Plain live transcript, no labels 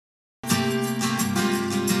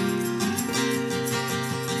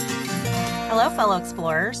Hello, fellow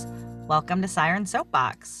explorers. Welcome to Siren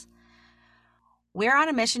Soapbox. We're on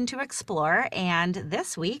a mission to explore, and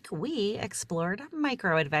this week we explored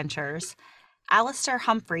microadventures. Alistair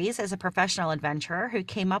Humphreys is a professional adventurer who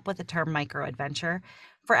came up with the term microadventure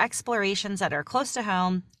for explorations that are close to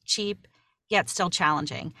home, cheap, yet still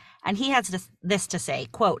challenging. And he has this to say,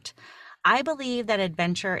 quote, "I believe that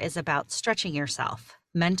adventure is about stretching yourself,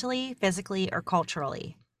 mentally, physically, or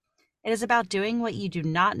culturally. It is about doing what you do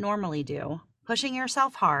not normally do, pushing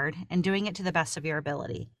yourself hard, and doing it to the best of your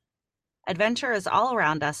ability. Adventure is all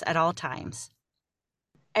around us at all times.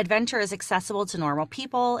 Adventure is accessible to normal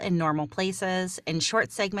people in normal places, in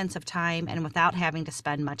short segments of time, and without having to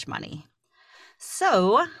spend much money."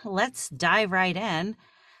 So let's dive right in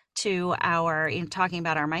to talking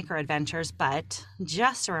about our micro adventures, but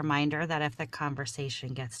just a reminder that if the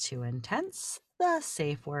conversation gets too intense, the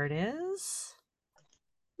safe word is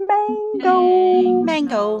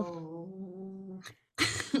mango.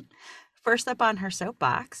 First up on her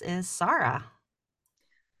soapbox is Sarah.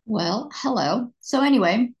 Well, hello. So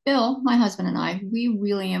anyway, Bill, my husband and I, we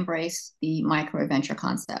really embrace the micro adventure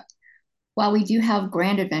concept. While we do have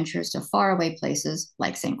grand adventures to faraway places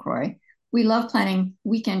like St. Croix, we love planning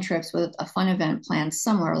weekend trips with a fun event planned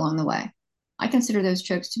somewhere along the way. I consider those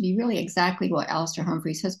trips to be really exactly what Alistair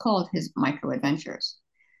Humphreys has called his micro adventures.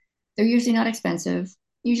 They're usually not expensive,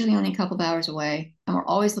 usually only a couple of hours away, and we're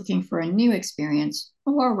always looking for a new experience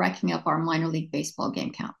or racking up our minor league baseball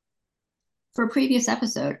game count. For a previous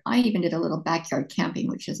episode, I even did a little backyard camping,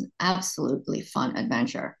 which is an absolutely fun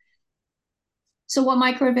adventure. So, what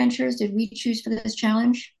micro adventures did we choose for this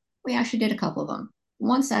challenge? We actually did a couple of them.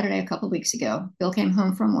 One Saturday, a couple of weeks ago, Bill came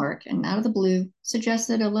home from work and out of the blue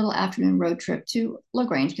suggested a little afternoon road trip to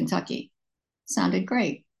LaGrange, Kentucky. Sounded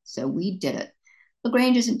great, so we did it.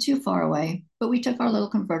 LaGrange isn't too far away, but we took our little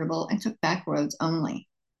convertible and took back roads only.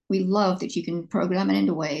 We love that you can program it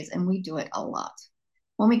into Waze, and we do it a lot.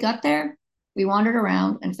 When we got there, we wandered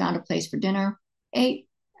around and found a place for dinner, ate,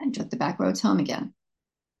 and took the back roads home again.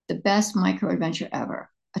 The best micro adventure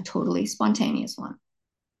ever, a totally spontaneous one.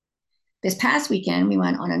 This past weekend, we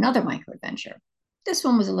went on another micro adventure. This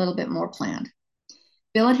one was a little bit more planned.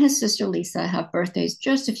 Bill and his sister Lisa have birthdays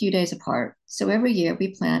just a few days apart, so every year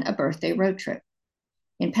we plan a birthday road trip.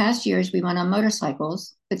 In past years, we went on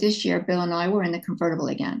motorcycles, but this year Bill and I were in the convertible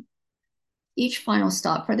again. Each final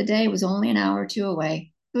stop for the day was only an hour or two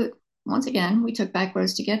away, but once again, we took back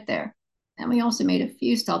roads to get there, and we also made a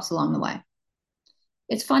few stops along the way.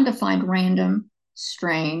 It's fun to find random,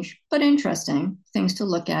 strange, but interesting things to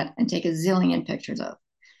look at and take a zillion pictures of.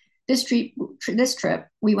 This trip,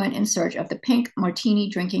 we went in search of the pink martini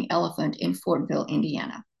drinking elephant in Fortville,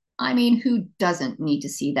 Indiana. I mean, who doesn't need to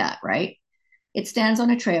see that, right? It stands on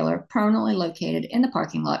a trailer permanently located in the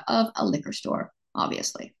parking lot of a liquor store,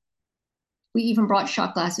 obviously. We even brought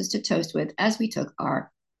shot glasses to toast with as we took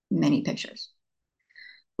our many pictures.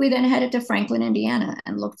 We then headed to Franklin, Indiana,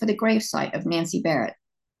 and looked for the gravesite of Nancy Barrett.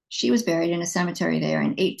 She was buried in a cemetery there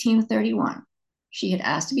in 1831. She had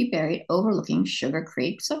asked to be buried overlooking Sugar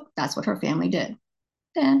Creek, so that's what her family did.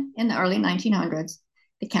 Then, in the early 1900s,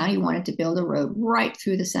 the county wanted to build a road right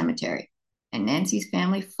through the cemetery, and Nancy's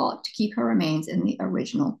family fought to keep her remains in the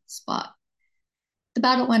original spot. The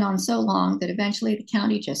battle went on so long that eventually the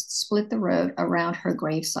county just split the road around her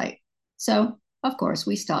gravesite. So, of course,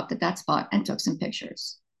 we stopped at that spot and took some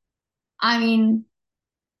pictures. I mean,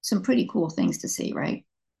 some pretty cool things to see, right?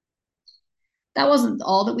 That wasn't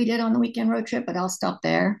all that we did on the weekend road trip, but I'll stop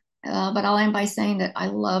there. But I'll end by saying that I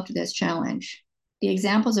loved this challenge. The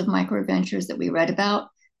examples of micro adventures that we read about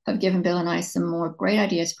have given Bill and I some more great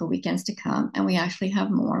ideas for weekends to come, and we actually have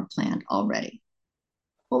more planned already.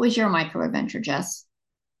 What was your micro adventure, Jess?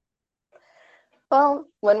 Well,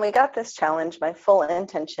 when we got this challenge, my full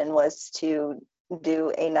intention was to do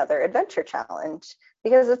another adventure challenge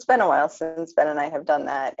because it's been a while since Ben and I have done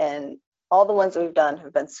that, and all the ones we've done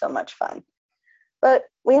have been so much fun. But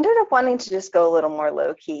we ended up wanting to just go a little more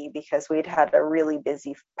low key because we'd had a really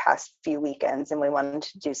busy past few weekends and we wanted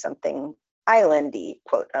to do something islandy,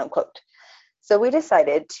 quote unquote. So we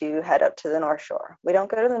decided to head up to the North Shore. We don't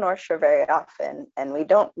go to the North Shore very often, and we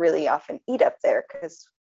don't really often eat up there because,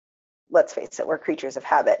 let's face it, we're creatures of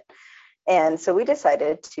habit. And so we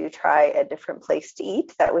decided to try a different place to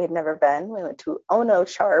eat that we had never been. We went to Ono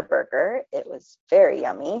Char Burger. It was very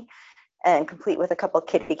yummy and complete with a couple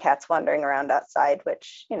kitty cats wandering around outside,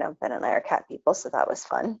 which, Ben and I are cat people, so that was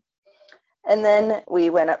fun. And then we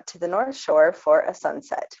went up to the North Shore for a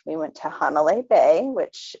sunset. We went to Hanalei Bay,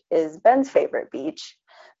 which is Ben's favorite beach,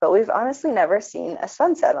 but we've honestly never seen a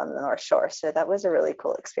sunset on the North Shore, so that was a really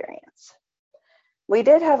cool experience. We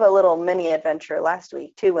did have a little mini adventure last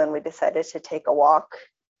week too when we decided to take a walk.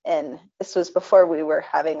 And this was before we were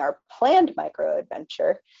having our planned micro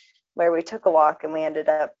adventure, where we took a walk and we ended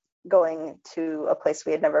up going to a place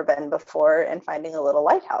we had never been before and finding a little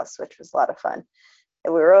lighthouse, which was a lot of fun.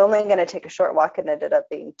 And we were only going to take a short walk and ended up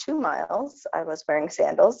being 2 miles. I was wearing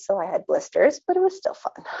sandals, so I had blisters, but it was still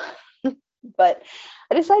fun. But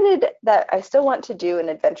I decided that I still want to do an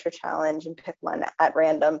adventure challenge and pick one at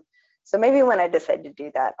random. So maybe when I decide to do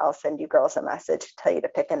that, I'll send you girls a message to tell you to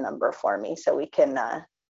pick a number for me so we can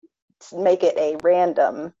make it a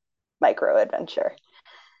random micro adventure.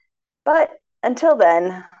 But until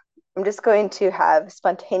then, I'm just going to have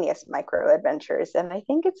spontaneous micro adventures. And I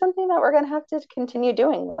think it's something that we're going to have to continue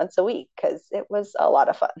doing once a week because it was a lot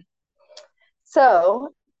of fun. So,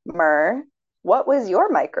 Mer, what was your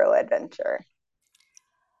micro adventure?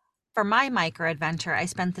 For my micro adventure, I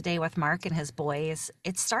spent the day with Mark and his boys.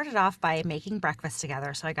 It started off by making breakfast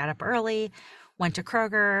together. So I got up early, went to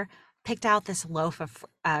Kroger, picked out this loaf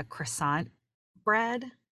of croissant bread,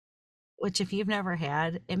 which, if you've never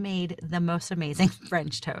had, it made the most amazing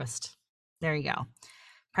French toast. There you go.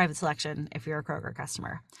 Private selection if you're a Kroger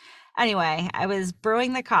customer. Anyway, I was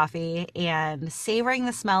brewing the coffee and savoring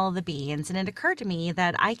the smell of the beans, and it occurred to me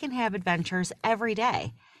that I can have adventures every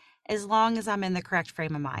day as long as I'm in the correct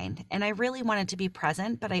frame of mind. And I really wanted to be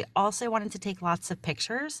present, but I also wanted to take lots of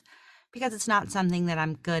pictures because it's not something that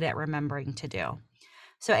I'm good at remembering to do.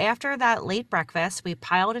 So after that late breakfast, we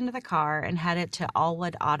piled into the car and headed to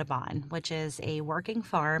Allwood Audubon, which is a working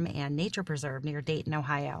farm and nature preserve near Dayton,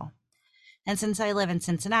 Ohio. And since I live in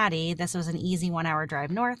Cincinnati, this was an easy 1 hour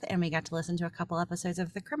drive north, and we got to listen to a couple episodes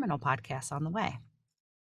of the Criminal podcast on the way.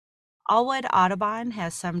 Allwood Audubon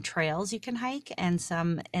has some trails you can hike, and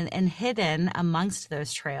hidden amongst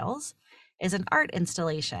those trails is an art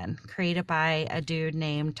installation created by a dude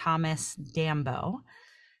named Thomas Dambo,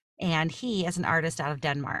 and he is an artist out of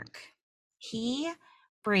Denmark. He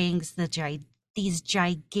brings these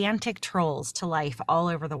gigantic trolls to life all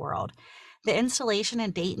over the world. The installation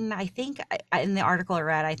in Dayton, I think, in the article I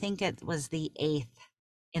read, I think it was the 8th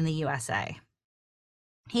in the USA.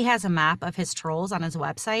 He has a map of his trolls on his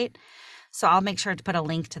website, so I'll make sure to put a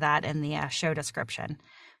link to that in the show description.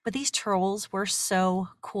 But these trolls were so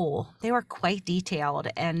cool. They were quite detailed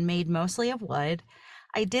and made mostly of wood.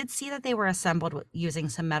 I did see that they were assembled using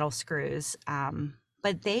some metal screws,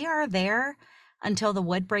 but they are there until the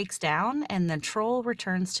wood breaks down and the troll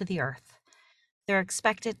returns to the earth. They're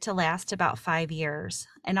expected to last about 5 years.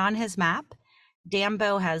 And on his map,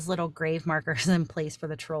 Dambo has little grave markers in place for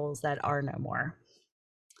the trolls that are no more.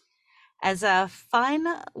 As a fun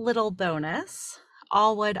little bonus,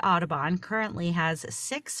 Allwood Audubon currently has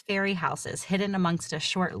 6 fairy houses hidden amongst a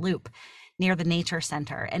short loop near the nature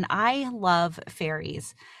center. And I love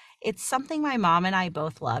fairies. It's something my mom and I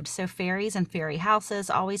both loved. So fairies and fairy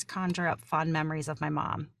houses always conjure up fond memories of my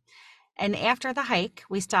mom. And after the hike,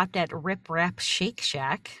 we stopped at Rip Rap Shake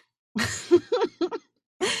Shack.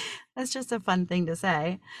 That's just a fun thing to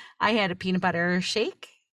say. I had a peanut butter shake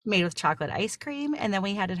made with chocolate ice cream, and then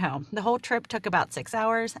we headed home. The whole trip took about 6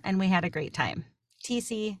 hours, and we had a great time.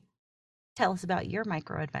 TC, tell us about your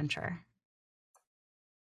micro adventure.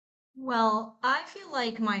 Well, I feel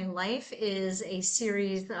like my life is a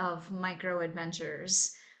series of micro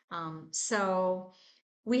adventures. So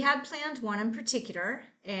we had planned one in particular,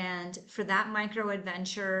 and for that micro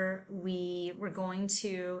adventure, we were going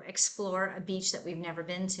to explore a beach that we've never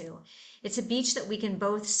been to. It's a beach that we can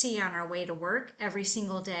both see on our way to work every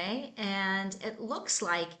single day, and it looks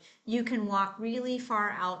like you can walk really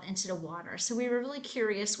far out into the water. So we were really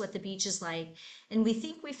curious what the beach is like, and we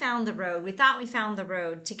think we found the road. We thought we found the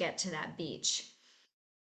road to get to that beach.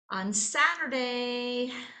 On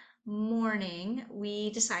Saturday morning,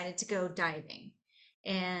 we decided to go diving.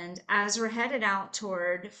 And as we're headed out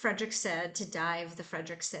toward Frederiksted to dive the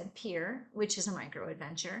Frederiksted Pier, which is a micro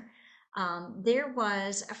adventure, there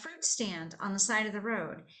was a fruit stand on the side of the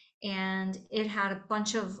road, and it had a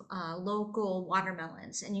bunch of local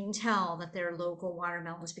watermelons. And you can tell that they're local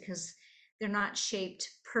watermelons because they're not shaped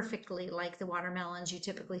perfectly like the watermelons you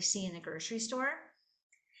typically see in a grocery store.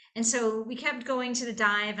 And so we kept going to the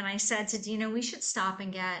dive, and I said to Dina, we should stop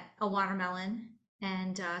and get a watermelon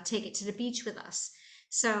and take it to the beach with us.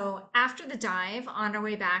 So after the dive, on our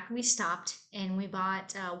way back, we stopped and we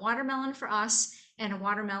bought a watermelon for us and a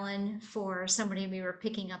watermelon for somebody we were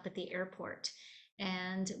picking up at the airport.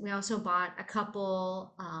 And we also bought a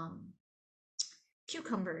couple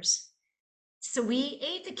cucumbers. So we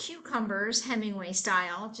ate the cucumbers Hemingway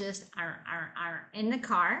style, just in the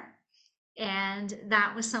car. And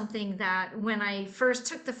that was something that when I first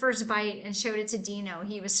took the first bite and showed it to Dino,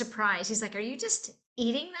 he was surprised. He's like, "Are you just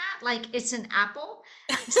eating that like it's an apple?"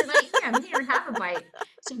 I said, "Like, yeah, I'm here, have a bite."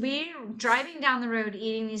 So we're driving down the road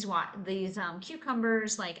eating these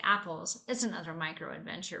cucumbers like apples. It's another micro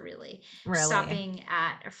adventure, really. Really? Stopping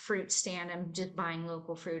at a fruit stand and just buying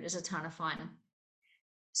local fruit is a ton of fun.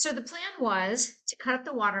 So the plan was to cut up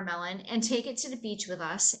the watermelon and take it to the beach with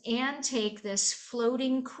us and take this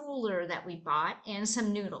floating cooler that we bought and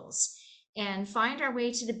some noodles and find our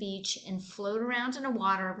way to the beach and float around in the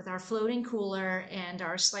water with our floating cooler and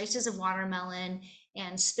our slices of watermelon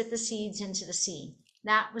and spit the seeds into the sea.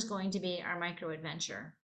 That was going to be our micro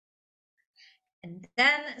adventure. And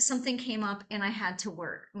then something came up and I had to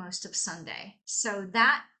work most of Sunday. So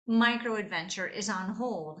that micro adventure is on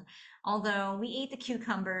hold. Although we ate the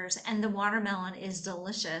cucumbers and the watermelon is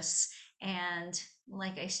delicious. And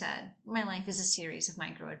like I said, my life is a series of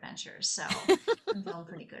micro adventures. So I'm feeling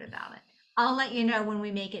pretty good about it. I'll let you know when we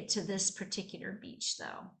make it to this particular beach,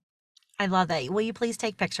 though. I love that. Will you please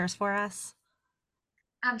take pictures for us?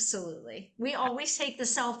 Absolutely. We always take the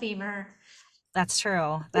selfie, Mer. That's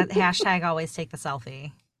true. That hashtag always take the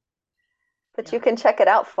selfie. But Yeah. you can check it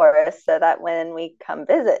out for us so that when we come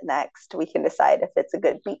visit next, we can decide if it's a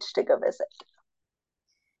good beach to go visit.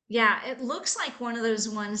 Yeah, it looks like one of those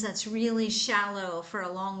ones that's really shallow for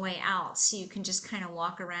a long way out. So you can just kind of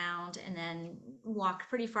walk around and then walk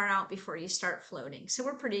pretty far out before you start floating. So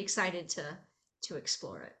we're pretty excited to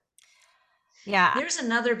explore it. Yeah. There's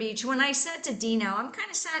another beach. When I said to Dino, I'm kind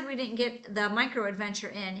of sad we didn't get the micro adventure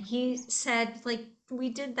in. He said, like, we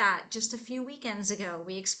did that just a few weekends ago.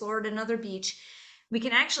 We explored another beach. We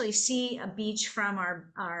can actually see a beach from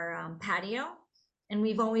our patio, and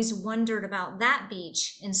we've always wondered about that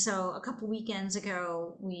beach. And so a couple weekends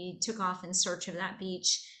ago, we took off in search of that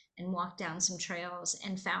beach and walked down some trails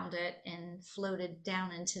and found it and floated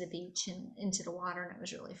down into the beach and into the water, and it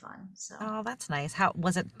was really fun. So. Oh, that's nice. How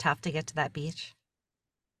was it tough to get to that beach?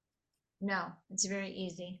 No, it's very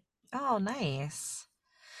easy. Oh, nice.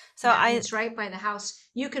 So Yeah, and I, it's right by the house.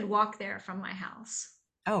 You could walk there from my house.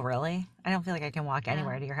 oh, really? I don't feel like I can walk Yeah.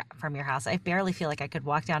 anywhere from your house. I barely feel like I could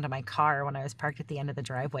walk down to my car when I was parked at the end of the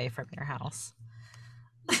driveway from your house.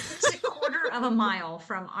 It's a quarter of a mile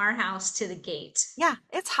from our house to the gate. Yeah,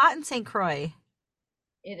 it's hot in St. Croix.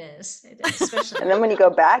 It is. It is, especially And then right when you go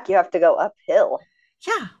now. back, you have to go uphill.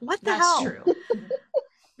 Yeah, what the That's hell? true.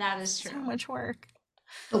 That is So true. much work.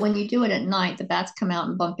 But when you do it at night, the bats come out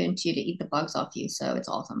and bump into you to eat the bugs off you. So it's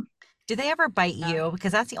awesome. Do they ever bite Yeah. you?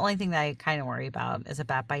 Because that's the only thing that I kind of worry about is a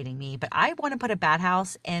bat biting me. But I want to put a bat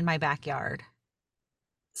house in my backyard.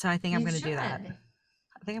 So I think I'm You going to do that. should.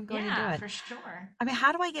 I think I'm going to do Yeah, it. for sure. I mean,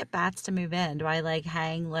 how do I get bats to move in? Do I like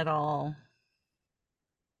hang little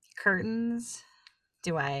curtains?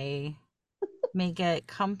 Do I make it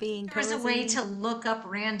comfy and There is a way cozy? to look up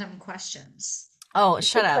random questions. Oh, You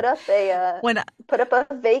shut could up. When put up a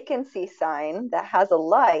vacancy sign that has a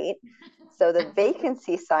light, so the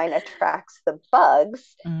vacancy sign attracts the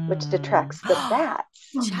bugs, which mm, detracts the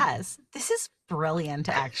bats. Jess, this is brilliant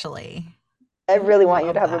actually. I really want you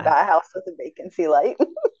Love to have a that. bat house with a vacancy light.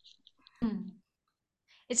 Hmm.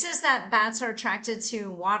 It says that bats are attracted to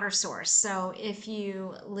water source. So if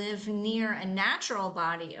you live near a natural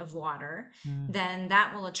body of water, Mm. then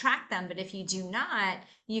that will attract them. But if you do not,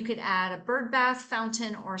 you could add a bird bath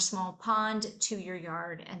fountain or a small pond to your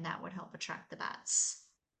yard, and that would help attract the bats.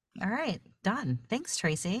 All right, done. Thanks,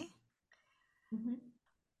 Tracy. Mhm.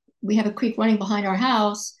 We have a creek running behind our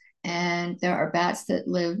house, and there are bats that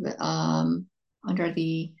live under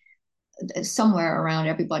the somewhere around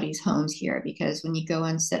everybody's homes here because when you go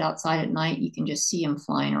and sit outside at night, you can just see them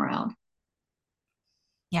flying around.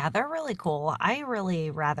 Yeah, they're really cool. I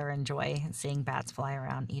really rather enjoy seeing bats fly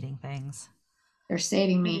around eating things. They're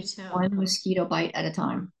saving I do me too. one mosquito bite at a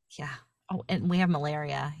time. Yeah. Oh, and we have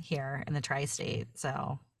malaria here in the tri-state,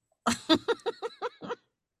 so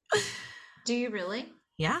Do you really?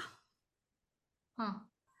 yeah. Huh.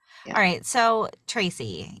 Yeah. All right, so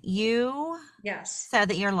Tracy, you Yes. said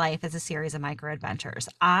that your life is a series of micro adventures.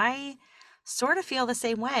 I sort of feel the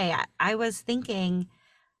same way. I was thinking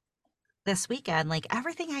this weekend, like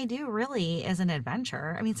everything I do really is an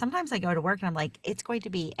adventure. I mean, sometimes I go to work and I'm like, it's going to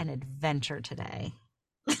be an adventure today.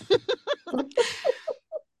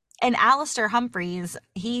 And Alistair Humphreys,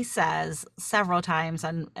 he says several times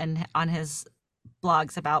on his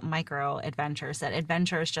blogs about micro adventures that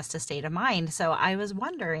adventure is just a state of mind. So I was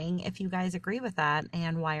wondering if you guys agree with that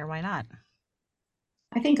and why or why not.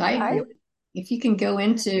 I think I agree. I If you can go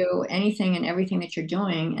into anything and everything that you're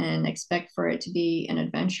doing and expect for it to be an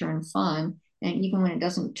adventure and fun, and even when it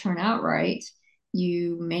doesn't turn out right,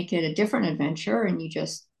 you make it a different adventure and you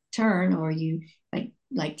just turn, or you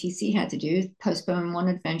like TC had to do, postpone one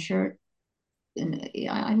adventure. And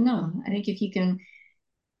I don't know. I think if you can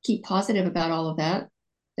keep positive about all of that,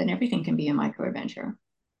 then everything can be a micro adventure.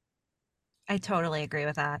 I totally agree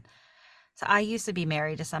with that. So I used to be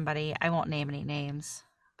married to somebody, I won't name any names,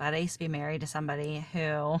 but I used to be married to somebody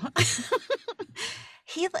who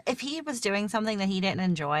if he was doing something that he didn't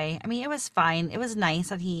enjoy, I mean, it was fine. It was nice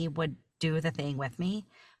that he would do the thing with me,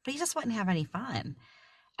 but he just wouldn't have any fun.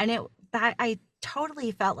 And it that I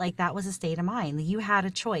totally felt like that was a state of mind. You had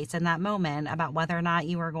a choice in that moment about whether or not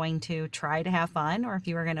you were going to try to have fun or if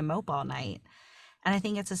you were going to mope all night. And I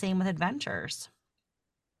think it's the same with adventures.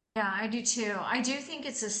 Yeah, I do too. I do think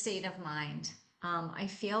it's a state of mind. I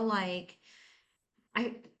feel like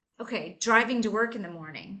I, okay, driving to work in the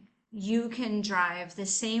morning, you can drive the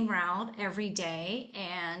same route every day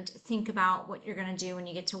and think about what you're going to do when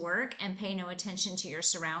you get to work and pay no attention to your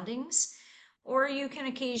surroundings. Or you can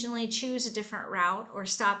occasionally choose a different route or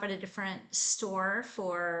stop at a different store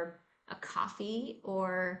for a coffee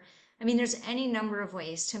or, I mean, there's any number of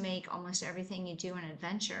ways to make almost everything you do an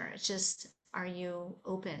adventure. It's just, are you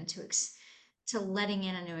open to letting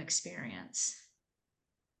in a new experience?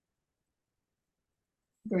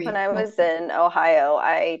 When Agreed. I Well, was in Ohio,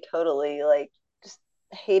 I totally like just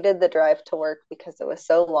hated the drive to work because it was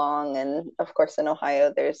so long. And of course, in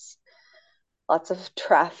Ohio, there's lots of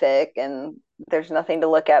traffic and there's nothing to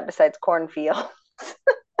look at besides cornfields.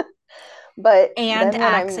 But And then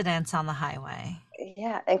when I'm, accidents on the highway.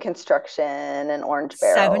 yeah, and construction and Orange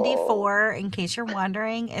Barrel 74, in case you're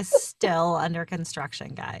wondering, is still under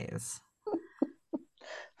construction, guys.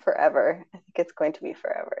 forever, I think it's going to be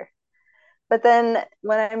forever. But then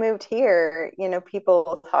when I moved here, people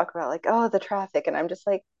will talk about like, oh, the traffic. And I'm just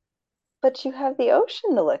like, but you have the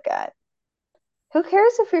ocean to look at. Who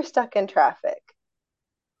cares if you're stuck in traffic?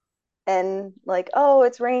 And like, oh,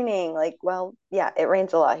 it's raining. Like, well, yeah, it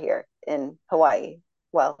rains a lot here in Hawaii.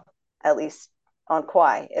 Well, at least on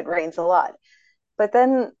Kauai, it rains a lot. But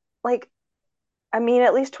then, like, I mean,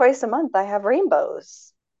 at least twice a month I have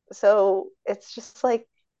rainbows. So it's just like,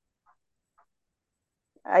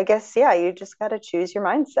 I guess, yeah, you just got to choose your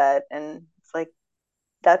mindset. And it's like,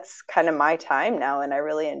 that's kind of my time now. And I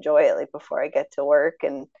really enjoy it. Like, before I get to work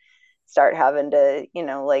and start having to,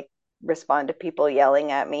 like respond to people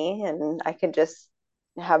yelling at me. And I can just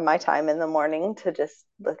have my time in the morning to just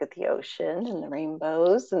look at the ocean and the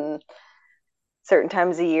rainbows and certain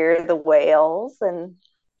times of year, the whales, and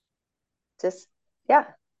just, yeah,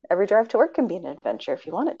 every drive to work can be an adventure if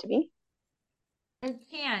you want it to be. It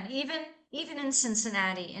can, even in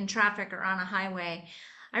Cincinnati, in traffic or on a highway.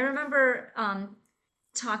 I remember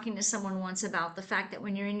talking to someone once about the fact that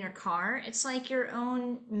when you're in your car, it's like your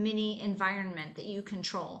own mini environment that you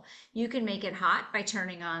control. You can make it hot by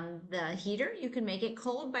turning on the heater. You can make it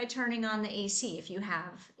cold by turning on the AC if you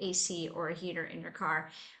have AC or a heater in your car,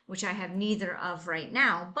 which I have neither of right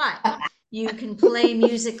now. But you can play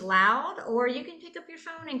music loud, or you can pick up your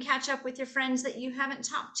phone and catch up with your friends that you haven't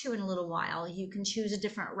talked to in a little while. You can choose a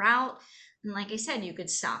different route. And like I said, you could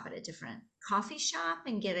stop at a different coffee shop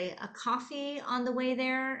and get a coffee on the way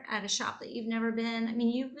there at a shop that you've never been. I mean,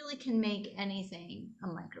 you really can make anything a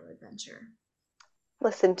micro adventure.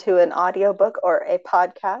 Listen to an audiobook or a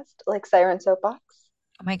podcast like Siren Soapbox.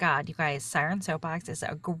 Oh my God, you guys, Siren Soapbox is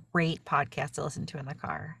a great podcast to listen to in the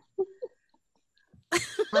car.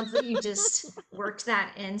 Love that you just worked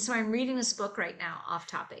that in. So I'm reading this book right now, off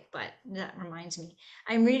topic, but that reminds me.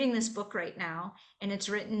 I'm reading this book right now, and it's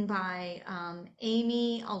written by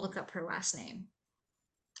Amy. I'll look up her last name.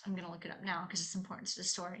 I'm going to look it up now because it's important to the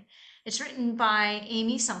story. It's written by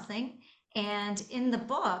Amy something, and in the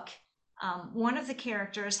book, one of the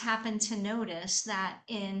characters happened to notice that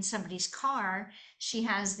in somebody's car, she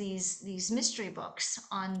has these mystery books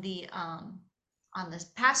on the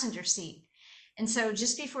passenger seat. And so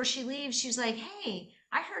just before she leaves, she's like, "Hey,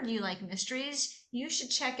 I heard you like mysteries. You should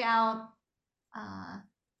check out uh,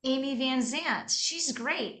 Amy Van Zant. She's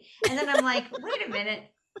great." And then I'm like, "Wait a minute.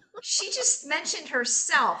 She just mentioned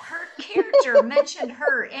herself. Her character mentioned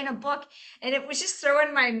her in a book, and it was just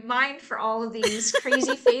throwing my mind for all of these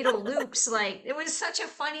crazy fatal loops. Like, it was such a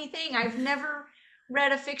funny thing. I've never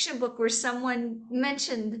read a fiction book where someone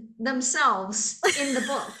mentioned themselves in the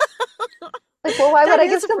book. Like, well, why would That I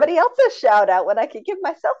give is somebody else a shout out when I could give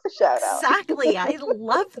myself a shout out? exactly. I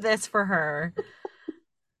love this for her.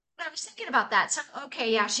 I was thinking about that. So,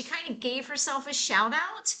 okay, yeah, she kind of gave herself a shout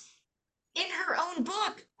out in her own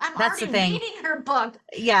book. I'm That's the already thing. reading her book.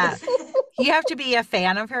 Yeah. You have to be a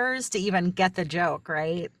fan of hers to even get the joke,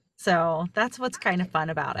 right? So that's what's kind of fun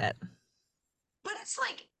about it. But it's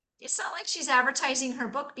like, It's not like she's advertising her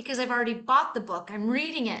book because I've already bought the book. I'm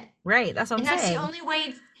reading it. Right, that's what I'm And that's the saying. only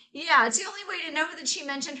way, yeah, it's the only way to know that she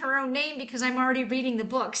mentioned her own name because I'm already reading the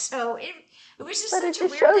book. So it was just But it such a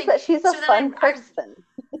just weird shows thing. that she's a So then fun I person.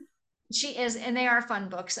 she is, and they are fun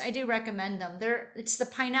books. I do recommend them. It's the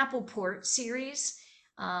Pineapple Port series.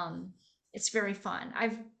 Um, it's very fun.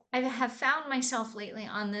 I have found myself lately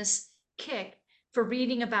on this kick for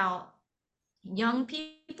reading about young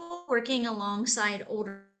people working alongside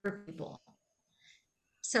older people.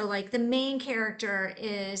 So like the main character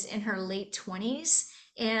is in her late 20s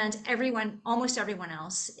and almost everyone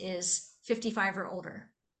else is 55 or older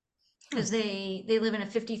Hmm. because they live in a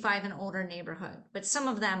 55 and older neighborhood, but some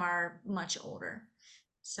of them are much older.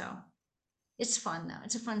 So it's fun though.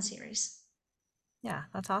 It's a fun series. Yeah,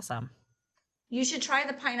 that's awesome. You should try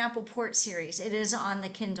the Pineapple Port series. It is on the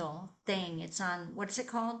Kindle thing. It's on, what's it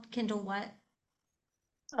called? Kindle what?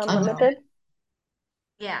 Kindle. Unlimited.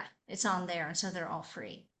 Yeah, it's on there. And so they're all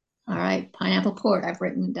free. All right, pineapple port. I've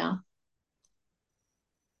written it down.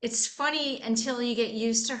 It's funny until you get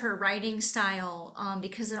used to her writing style,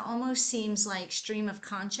 because it almost seems like stream of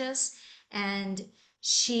conscious, and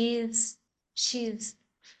she's she's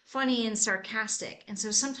funny and sarcastic, and so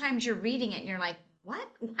sometimes you're reading it and you're like, what?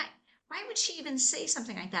 Why would she even say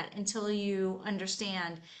something like that? Until you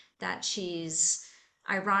understand that she's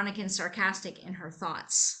ironic and sarcastic in her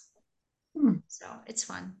thoughts. Hmm. So it's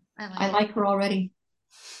fun. I I like it. like her already.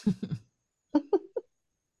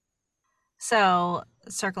 So,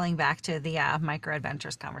 circling back to the micro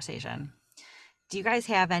adventures conversation, do you guys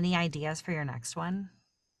have any ideas for your next one?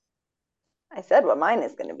 I said what mine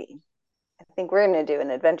is going to be. I think we're going to do an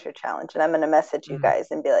adventure challenge, and I'm going to message you guys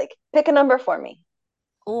and be like, pick a number for me.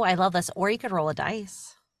 Oh, I love this. Or you could roll a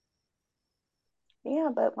dice. Yeah,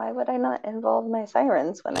 but why would I not involve my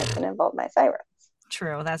sirens when I can involve my sirens?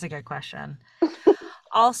 True, that's a good question.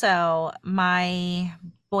 Also, my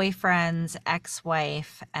boyfriend's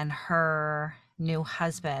ex-wife and her new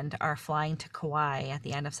husband are flying to Kauai at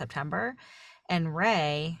the end of September. And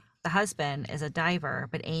Ray, the husband, is a diver,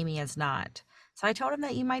 but Amy is not. So I told him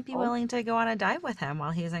that you might be Oh, willing to go on a dive with him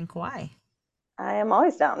while he's in Kauai. I am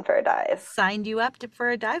always down for a dive. Signed you up for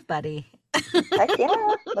a dive buddy. Heck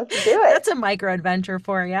yeah, let's do That's it. a micro adventure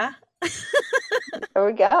for you. There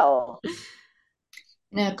we go.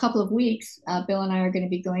 In a couple of weeks, Bill and I are going to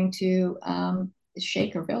be going to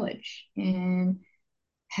Shaker Village in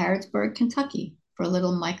Harrodsburg, Kentucky, for a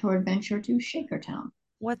little micro adventure to Shakertown.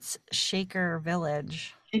 What's Shaker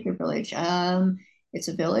Village? Shaker Village. It's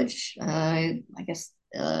a village, I guess,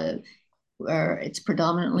 where it's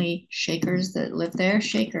predominantly Shakers that live there.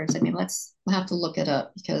 Shakers. I mean, we'll have to look it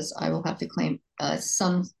up because I will have to claim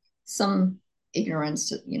some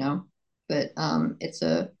ignorance, But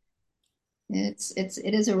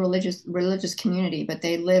it is a religious community, but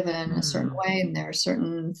they live in a certain Hmm. way, and there are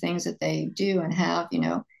certain things that they do and have.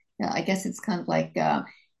 I guess it's kind of like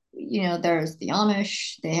there's the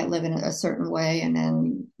Amish. Live in a certain way, and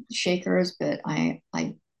then Shakers. But I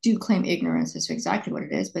do claim ignorance as to exactly what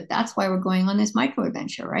it is. But that's why we're going on this micro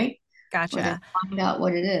adventure, right? We're going Gotcha. to find out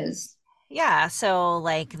what it is. Yeah, so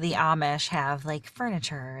like the Amish have like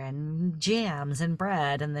furniture and jams and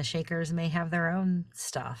bread, and the Shakers may have their own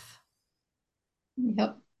stuff.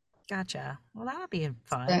 Yep. Gotcha. Well, that would be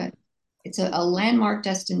fun. Uh, it's a landmark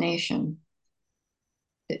destination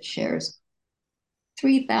that shares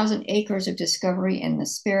 3,000 acres of discovery in the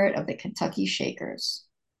spirit of the Kentucky Shakers.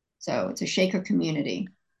 So it's a Shaker community.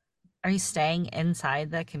 Are you staying inside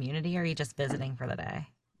the community or are you just visiting for the day?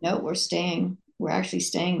 No, we're staying. We're actually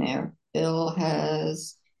staying there. Bill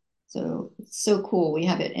has, so it's so cool. We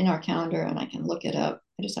have it in our calendar and I can look it up.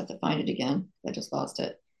 I just have to find it again. I just lost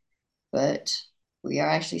it. But we are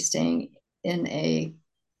actually staying in a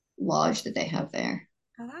lodge that they have there.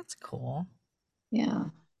 Oh, that's cool. Yeah.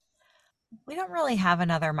 We don't really have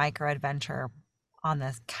another micro adventure on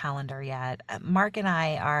this calendar yet. Mark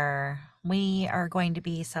and we are going to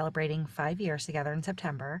be celebrating 5 years together in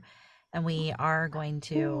September, and Yay.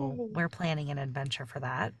 we're planning an adventure for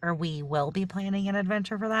that, or we will be planning an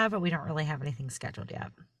adventure for that, but we don't really have anything scheduled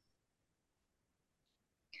yet.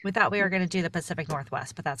 We thought we were going to do the Pacific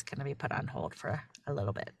Northwest, but that's going to be put on hold for a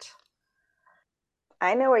little bit.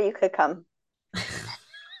 I know where you could come. That's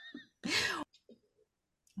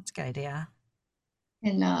a good idea.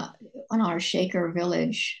 And on our Shaker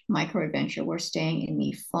Village micro adventure, we're staying in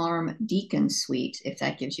the Farm Deacon Suite, if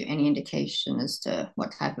that gives you any indication as to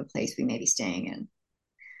what type of place we may be staying in.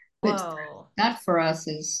 But Whoa. that for us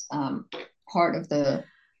is part of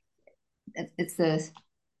it's the,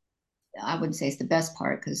 I wouldn't say it's the best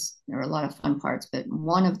part because there are a lot of fun parts, but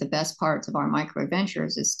one of the best parts of our micro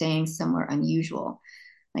adventures is staying somewhere unusual.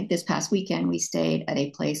 Like this past weekend, we stayed at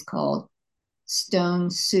a place called Stone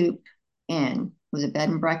Soup Inn. It was a bed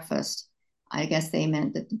and breakfast. I guess they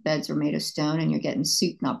meant that the beds were made of stone and you're getting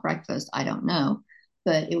soup, not breakfast. I don't know.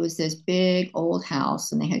 But it was this big old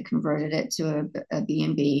house and they had converted it to a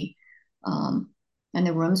B&B. And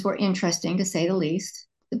the rooms were interesting to say the least.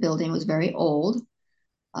 The building was very old.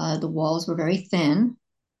 The walls were very thin.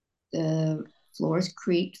 The floors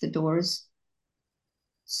creaked. The doors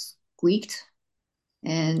squeaked.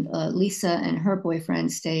 And Lisa and her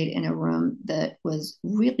boyfriend stayed in a room that was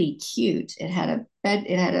really cute. It had a bed,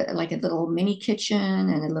 it had like a little mini kitchen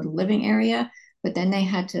and a little living area, but then they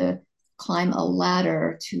had to climb a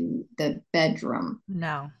ladder to the bedroom,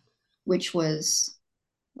 No. which was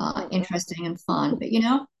Mm-mm. interesting and fun. But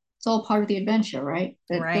it's all part of the adventure, right?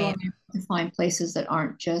 That Bill Right. and I have to find places that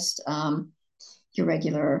aren't just your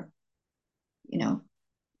regular, you know,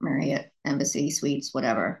 Marriott, Embassy, Suites,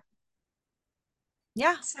 whatever.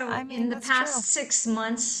 Yeah. I So mean, in the that's true. past 6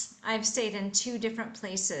 months, I've stayed in two different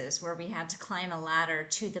places where we had to climb a ladder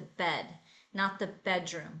to the bed, not the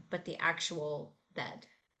bedroom, but the actual bed.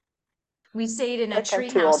 We stayed in a Like I'm tree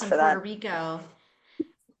too house old in for Puerto that. Rico.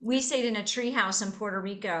 We stayed in a tree house in Puerto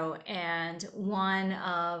Rico, and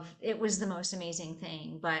it was the most amazing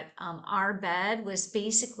thing. But our bed was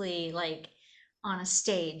basically like on a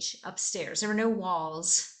stage upstairs. There were no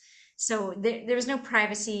walls, so there was no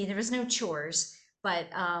privacy. There was no chores, but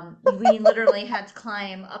we literally had to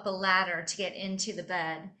climb up a ladder to get into the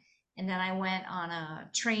bed. And then I went on a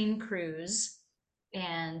train cruise,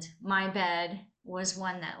 and my bed was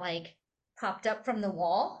one that like popped up from the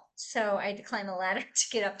wall. So I had to climb a ladder to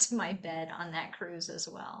get up to my bed on that cruise as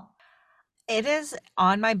well. It is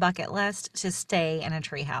on my bucket list to stay in a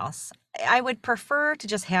treehouse. I would prefer to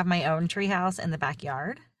just have my own treehouse in the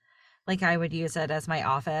backyard. Like I would use it as my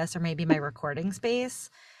office or maybe my recording space,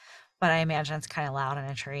 but I imagine it's kind of loud in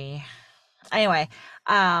a tree. Anyway,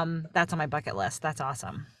 that's on my bucket list. That's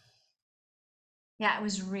awesome. Yeah, it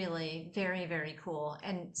was really very, very cool.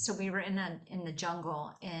 And so we were in the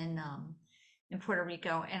jungle in Puerto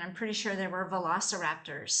Rico, and I'm pretty sure there were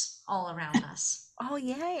velociraptors all around us. Oh,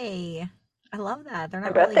 yay. I love that. They're I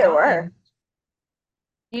not bet really there were. gone.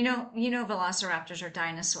 Velociraptors are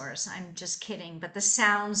dinosaurs. I'm just kidding, but the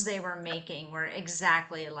sounds they were making were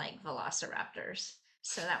exactly like velociraptors.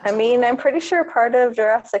 So that I was mean, I'm cool. pretty sure part of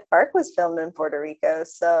Jurassic Park was filmed in Puerto Rico.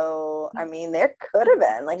 So, I mean, there could have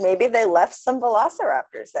been. Like maybe they left some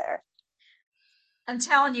velociraptors there. I'm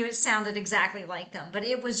telling you, it sounded exactly like them, but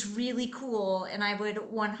it was really cool, and I would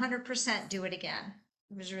 100% do it again.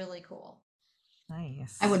 It was really cool.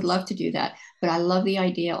 I Nice. would love to do that, but I love the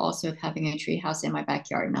idea also of having a tree house in my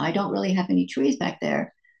backyard. Now, I don't really have any trees back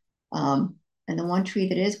there. And the one tree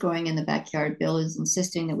that is growing in the backyard, Bill is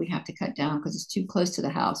insisting that we have to cut down because it's too close to the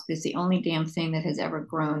house. But it's the only damn thing that has ever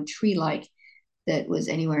grown tree like that was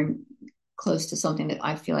anywhere close to something that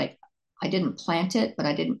I feel like I didn't plant it, but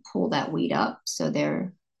I didn't pull that weed up. So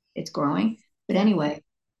there it's growing. But Yeah. anyway,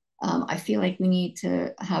 I feel like we need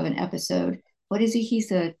to have an episode. What is he?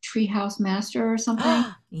 He's a treehouse master or something.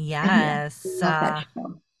 And he absolutely Yes. loves that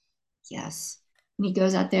show. Yes. And he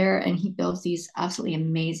goes out there and he builds these absolutely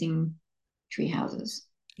amazing tree houses.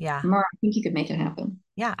 Yeah. Mar, I think you could make it happen.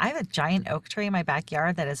 Yeah. I have a giant oak tree in my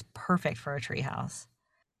backyard that is perfect for a tree house.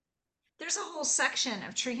 There's a whole section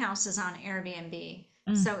of tree houses on Airbnb.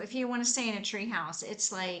 Mm, So if you want to stay in a tree house,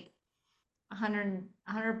 it's like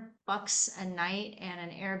 100 bucks a night and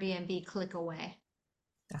an Airbnb click away.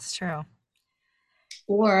 that's true.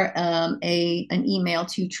 Or a an email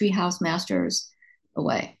to Treehouse Masters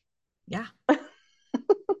away. Yeah. Yeah.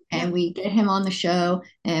 And we get him on the show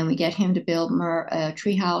and we get him to build a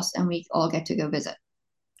treehouse and we all get to go visit.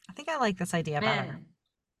 I think I like this idea better. Amen.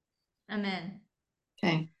 Amen.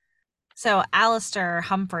 Okay. So, Alistair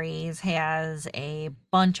Humphreys has a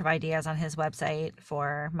bunch of ideas on his website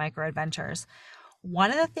for Microadventures.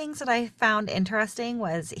 One of the things that I found interesting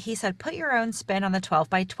was he said, put your own spin on the 12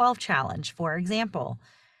 by 12 challenge. For example,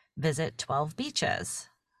 visit 12 beaches,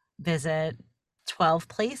 visit 12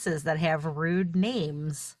 places that have rude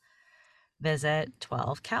names, visit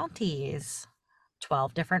 12 counties,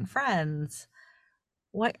 12 different friends.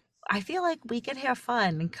 What I feel like we could have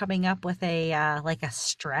fun coming up with a like a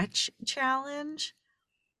stretch challenge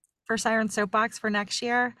for Siren Soapbox for next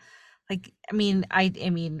year. Like, I mean,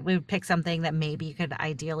 we would pick something that maybe you could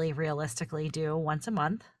ideally realistically do once a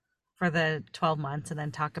month for the 12 months and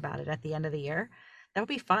then talk about it at the end of the year. That would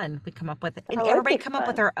be fun. We come up with and That would everybody be come up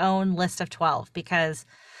with fun. their own list of 12 because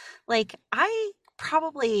like I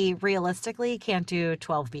probably realistically can't do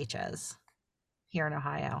 12 beaches here in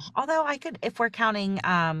Ohio. Although I could if we're counting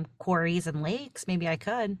quarries and lakes, maybe I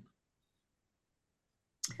could.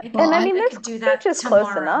 Well, And I I mean, I there's could do beach that is close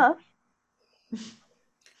tomorrow. enough.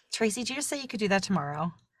 Tracy, did you just say you could do that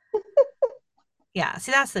tomorrow? Yeah,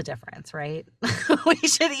 see, that's the difference, right? We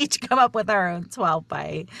should each come up with our own 12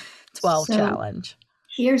 by 12 so challenge.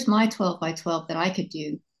 here's my 12 by 12 that I could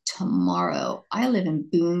do tomorrow. I live in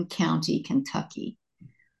Boone County, Kentucky.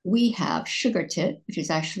 We have Sugar Tit, which is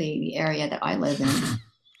actually the area that I live in.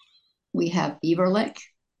 We have Beaver Lick.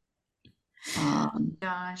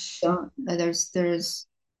 Gosh. There's,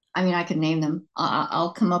 I mean, I could name them.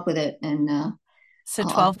 I'll come up with it and So I'll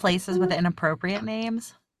 12 places with inappropriate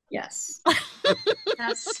names. yes.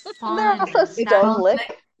 That's There are also fun. Big That Stone Bone Lick.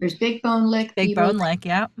 Lick. There's Big Bone Lick, Big Beaver Bone Lick, Lick,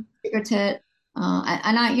 yeah. Sugar Tit.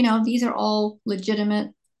 And I, you know, these are all legitimate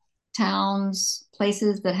towns,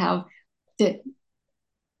 places that have that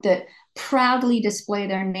that proudly display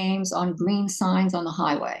their names on green signs on the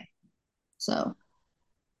highway. So I love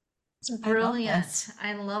this. brilliant.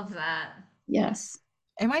 I love that. yes.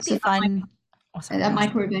 It might be So fun. Oh, sorry, that go ahead.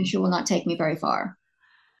 micro adventure will not take me very far.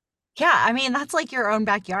 Yeah, I mean, that's like your own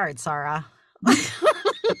backyard, Sarah.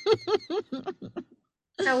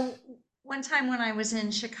 So one time when I was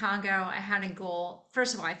in Chicago, I had a goal.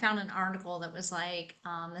 First of all, I found an article that was like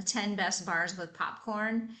the 10 best bars with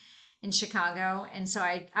popcorn in Chicago. And so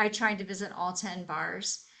I tried to visit all 10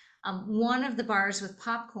 bars. One of the bars with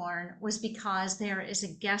popcorn was because there is a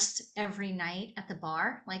guest every night at the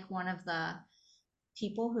bar, like one of the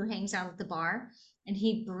people who hangs out at the bar, and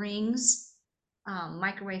he brings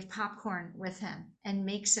microwave popcorn with him and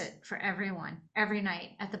makes it for everyone every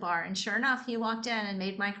night at the bar. And sure enough, he walked in and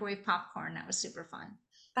made microwave popcorn. That was super fun.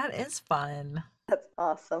 That is fun. That's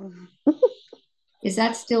awesome. Is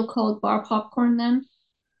that still called bar popcorn then?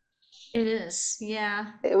 It is,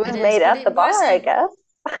 yeah, It was it is. made But at the bar, I guess.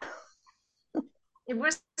 it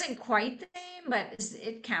wasn't quite the same, but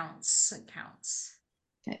it counts. It counts.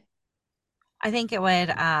 Okay. I think it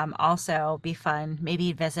would also be fun.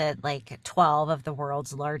 Maybe visit like 12 of the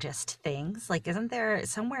world's largest things. Like, isn't there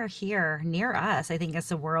somewhere here near us? I think it's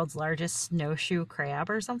the world's largest snowshoe crab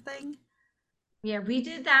or something. Yeah, we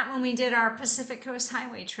did that when we did our Pacific Coast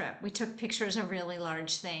Highway trip. We took pictures of really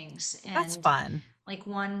large things. That's And fun. like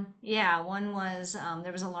one was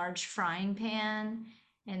there was a large frying pan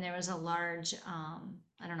and there was a large,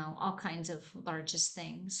 I don't know, all kinds of largest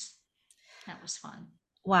things. That was fun.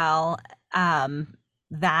 Well, um,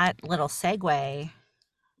 that little segue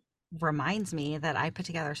reminds me that I put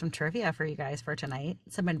together some trivia for you guys for tonight,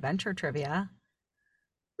 some adventure trivia.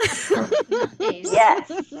 Nice.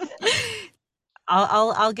 Yes.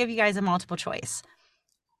 I'll give you guys a multiple choice.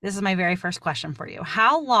 This is my very first question for you.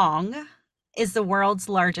 How long is the world's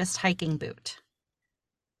largest hiking boot?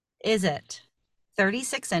 Is it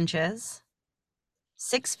 36 inches,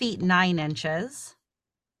 6 feet 9 inches,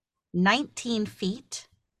 19 feet,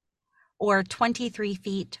 or 23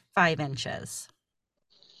 feet 5 inches?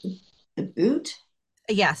 The boot?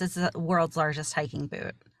 Yes, it's the world's largest hiking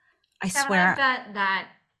boot. I Kevin, I swear, bet that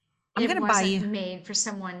I'm it gonna buy wasn't you. made for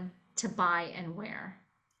someone to buy and wear.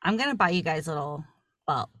 I'm gonna buy you guys little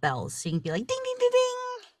bells so you can be like ding ding ding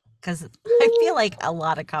ding, because I feel like a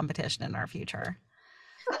lot of competition in our future.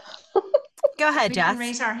 Go ahead, We can Jess.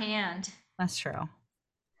 raise our hand. That's true.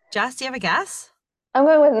 Jess, do you have a guess? I'm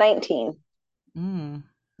going with 19.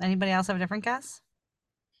 Anybody else have a different guess?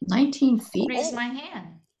 19 feet? Raise my hand.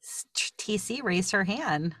 TC raised her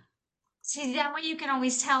hand. See, that way you can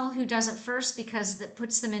always tell who does it first because that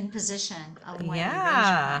puts them in position of when you raise your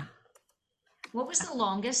Yeah. hand. What was the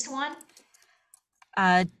longest one?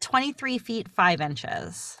 23 feet 5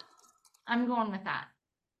 inches. I'm going with that.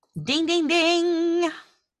 Ding ding ding.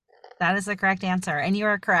 That is the correct answer. And you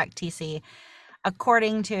are correct, TC.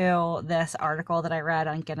 According to this article that I read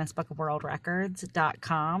on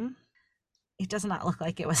GuinnessBookOfWorldRecords.com, it does not look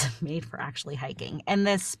like it was made for actually hiking. And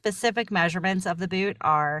the specific measurements of the boot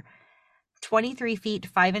are 23 feet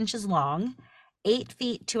 5 inches long, 8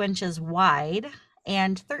 feet 2 inches wide,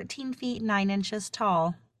 and 13 feet 9 inches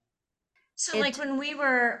tall. So like when we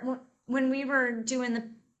were doing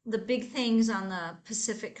the big things on the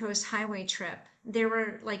Pacific Coast Highway trip, there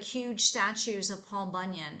were like huge statues of Paul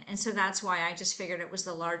Bunyan. And so that's why I just figured it was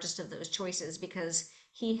the largest of those choices because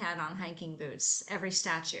he had on hiking boots, every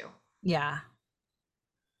statue. Yeah.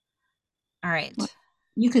 All right.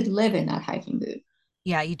 You could live in that hiking boot.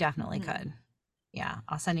 Yeah, you definitely could. Yeah,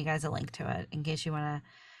 I'll send you guys a link to it in case you want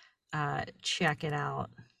to check it out.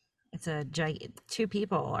 It's a two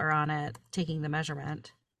people are on it taking the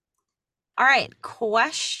measurement. All right,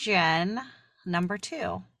 question number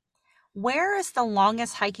 2. Where is the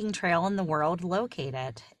longest hiking trail in the world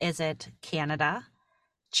located? Is it Canada,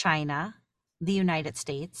 China, the United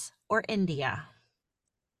States, or India?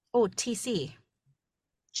 Oh, TC.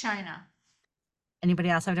 China. Anybody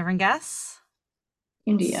else have a different guess?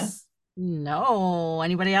 India. No.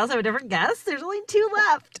 Anybody else have a different guess? There's only two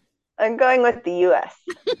left. I'm going with the US.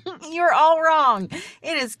 You're all wrong.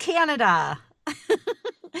 It is Canada.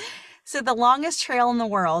 So the longest trail in the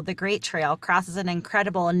world, the Great Trail, crosses an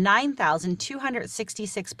incredible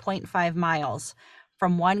 9,266.5 miles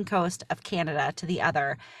from one coast of Canada to the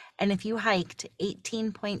other. And if you hiked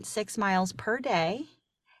 18.6 miles per day,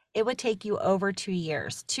 it would take you over 2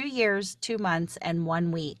 years. 2 years, 2 months, and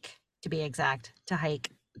 1 week, to be exact, to hike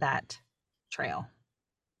that trail.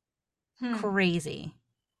 Crazy.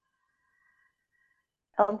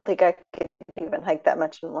 I don't think I could even hike that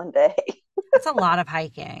much in one day. That's a lot of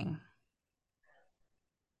hiking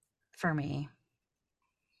for me.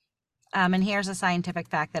 And here's a scientific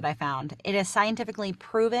fact that I found. It is scientifically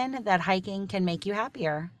proven that hiking can make you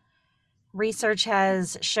happier. Research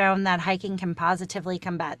has shown that hiking can positively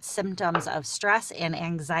combat symptoms of stress and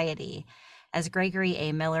anxiety. As Gregory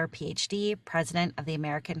A. Miller, PhD, president of the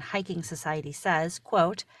American Hiking Society, says,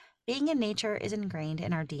 quote, being in nature is ingrained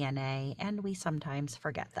in our DNA, and we sometimes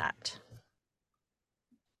forget that.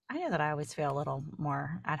 I know that I always feel a little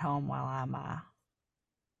more at home while I'm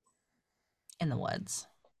in the woods.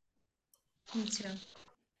 Me too.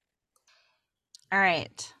 All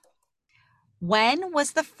right. When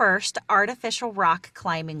was the first artificial rock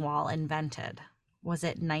climbing wall invented? Was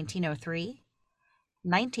it 1903,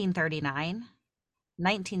 1939,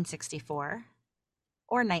 1964,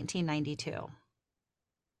 or 1992?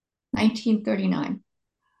 1939.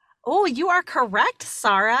 Oh, you are correct,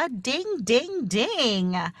 Sarah. Ding, ding,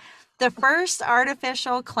 ding. The first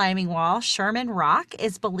artificial climbing wall, Sherman Rock,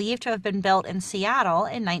 is believed to have been built in Seattle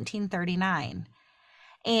in 1939.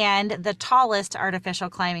 And the tallest artificial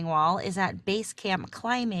climbing wall is at Base Camp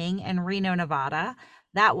Climbing in Reno, Nevada.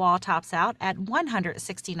 That wall tops out at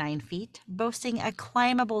 169 feet, boasting a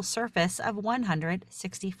climbable surface of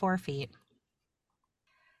 164 feet.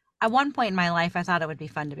 At one point in my life, I thought it would be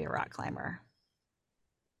fun to be a rock climber.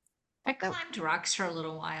 I climbed rocks for a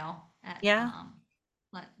little while. Yeah?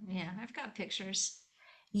 Yeah, I've got pictures.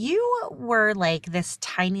 You were like this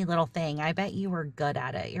tiny little thing. I bet you were good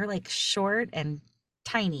at it. You're like short and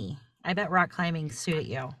tiny. I bet rock climbing suited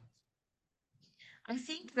you. I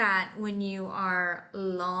think that when you are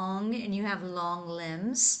long and you have long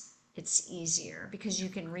limbs, it's easier because you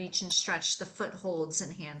can reach and stretch the footholds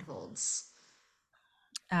and handholds.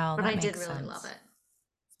 Oh, But that I did makes really sense. love it.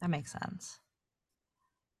 That makes sense.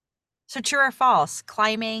 So true or false,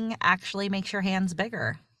 climbing actually makes your hands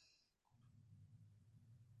bigger.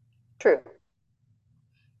 True.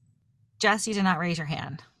 Jess, you did not raise your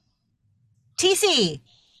hand. TC.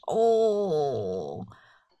 Oh,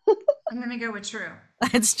 I'm going to go with true.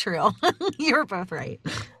 that's true. You were both right.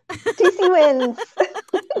 TC wins.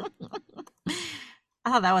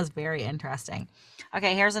 I thought that was very interesting.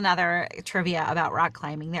 Okay, here's another trivia about rock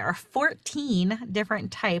climbing. There are 14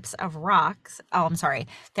 different types of rocks. Oh, I'm sorry.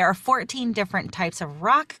 There are 14 different types of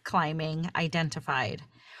rock climbing identified.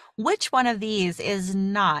 Which one of these is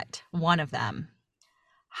not one of them?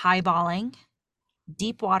 Highballing,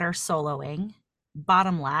 deep water soloing,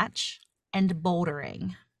 bottom latch, and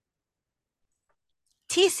bouldering.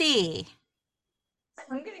 TC.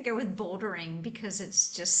 I'm going to go with bouldering because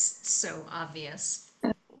it's just so obvious.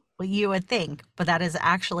 Well, you would think, but that is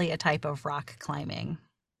actually a type of rock climbing.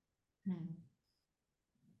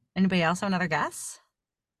 Anybody else have another guess?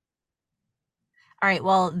 All right,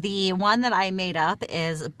 well, the one that I made up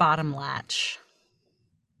is bottom latch.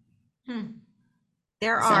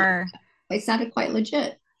 There are, It sounded quite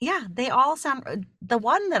legit. yeah, they all sound, the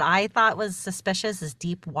one that I thought was suspicious is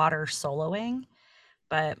deep water soloing,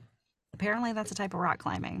 but apparently that's a type of rock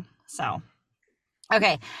climbing. So,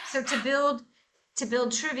 okay. So to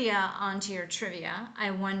build trivia onto your trivia,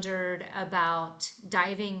 I wondered about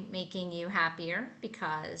diving making you happier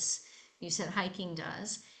because you said hiking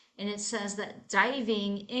does. And it says that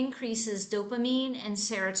diving increases dopamine and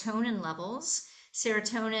serotonin levels.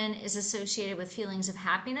 Serotonin is associated with feelings of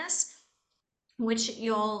happiness, which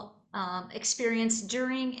you'll experience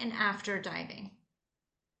during and after diving.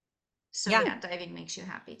 So yeah, diving makes you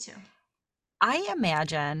happy too. I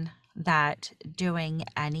imagine that doing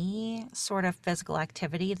any sort of physical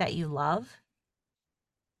activity that you love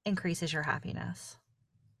increases your happiness.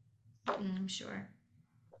 I'm sure.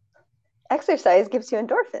 Exercise gives you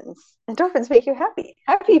endorphins. Endorphins make you happy.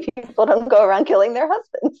 Happy people don't go around killing their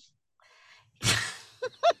husbands.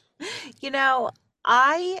 You know,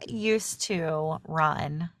 I used to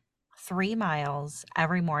run 3 miles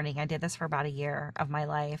every morning. I did this for about a year of my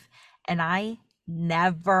life, and I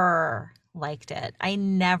never liked it. I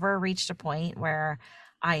never reached a point where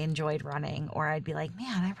I enjoyed running, or I'd be like,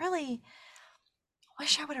 man, I really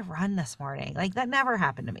wish I would have run this morning. Like that never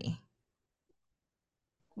happened to me.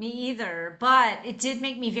 Me either, but it did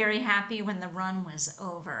make me very happy when the run was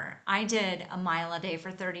over. I did a mile a day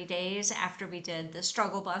for 30 days after we did the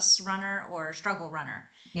struggle bus runner or struggle runner.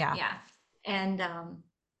 Yeah, Yeah. And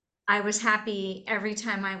I was happy every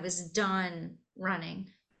time I was done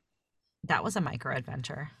running. that was a micro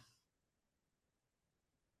adventure.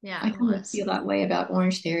 Yeah, I it kind of was. feel that way about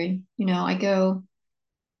Orange Theory. I go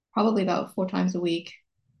probably about 4 times a week,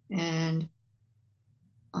 and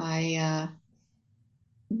I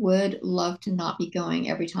would love to not be going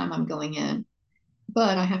every time I'm going in.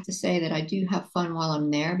 But I have to say that I do have fun while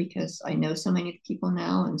I'm there because I know so many of the people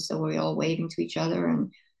now. And so we're all waving to each other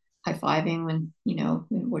and high fiving when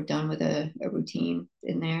we're done with a routine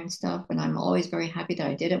in there and stuff. And I'm always very happy that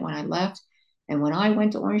I did it when I left. And when I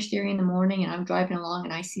went to Orange Theory in the morning and I'm driving along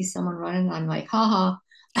and I see someone running, I'm like, haha,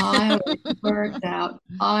 I already worked out.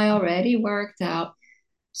 I already worked out.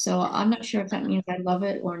 So I'm not sure if that means I love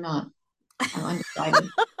it or not. I'm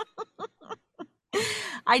undecided.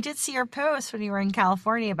 I did see your post when you were in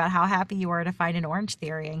California about how happy you were to find an Orange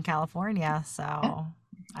Theory in California. So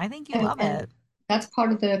I think you love And it. that's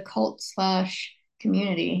part of the cult slash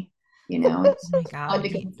community. Oh It's my fun God. to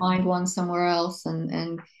go find one somewhere else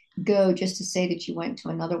and go just to say that you went to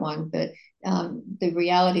another one. But the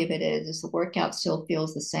reality of it is the workout still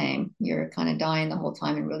feels the same. You're kind of dying the whole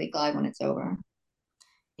time and really glad when it's over.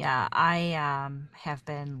 Yeah, I have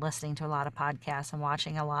been listening to a lot of podcasts and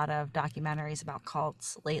watching a lot of documentaries about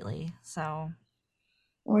cults lately. So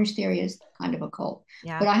Orange Theory is kind of a cult.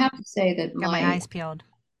 yeah, But I have to say that got my eyes peeled.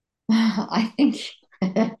 I think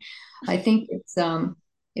I think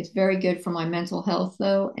it's very good for my mental health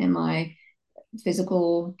though and my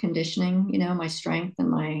physical conditioning, my strength and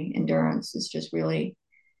my endurance is just really,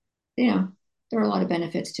 there are a lot of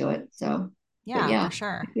benefits to it. So, but Yeah, yeah, for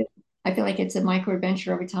sure. I feel like it's a micro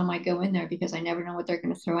adventure every time I go in there because I never know what they're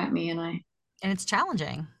going to throw at me. And it's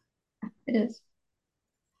challenging. It is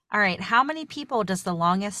All right, how many people does the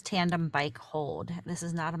longest tandem bike hold? This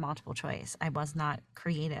is not a multiple choice. I was not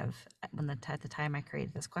creative at the time I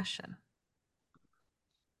created this question.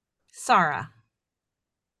 Sarah.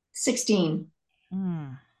 16.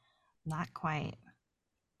 Hmm, not quite.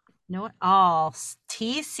 No, all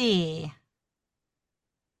TC.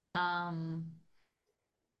 Um,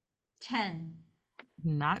 10.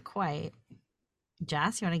 Not quite.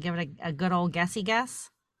 Jess, you want to give it a good old guessy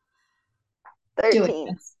guess? Do it.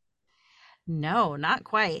 13. No, not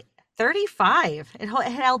quite. 35. It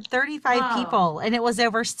held 35 Oh, people and it was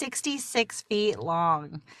over 66 feet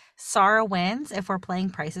long. Sarah wins if we're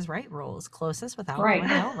playing Price is Right rules, closest without Right.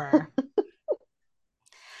 going over.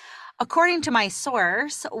 According to my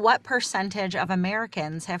source, what percentage of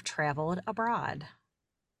Americans have traveled abroad?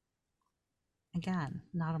 Again,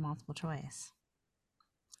 not a multiple choice.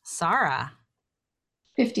 Sarah.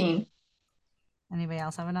 15. Anybody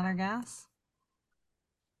else have another guess?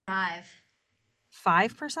 5.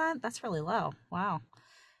 5%? That's really low. Wow.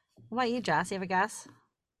 What about you, Jess? You have a guess?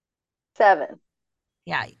 7.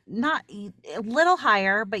 Yeah, not a little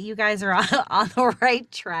higher, but you guys are on the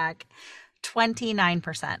right track.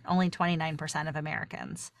 29%. Only 29% of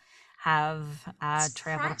Americans have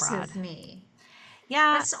traveled abroad. Surprises me.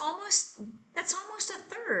 Yeah, That's almost that's almost a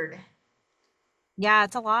third. yeah,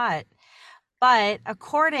 it's a lot. But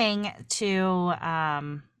according to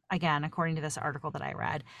this article that I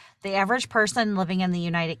read, the average person living in the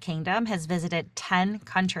United Kingdom has visited 10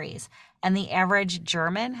 countries, and the average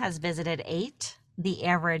German has visited 8. The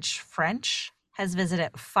average French has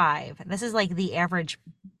visited 5. This is like the average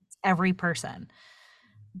every person.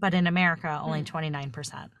 But in America, only Hmm.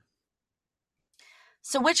 29%.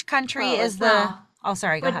 So which country Oh, is it's the. Well, Oh,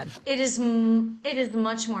 sorry, go but ahead. it is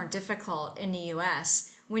much more difficult in the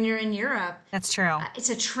US. When you're in Europe, That's true. it's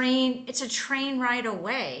a train ride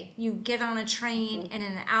away. You get on a train and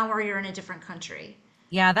in an hour you're in a different country.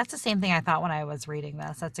 Yeah, that's the same thing I thought when I was reading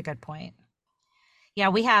this. That's a good point. Yeah,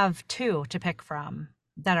 we have 2 to pick from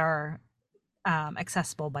that are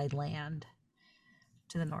accessible by land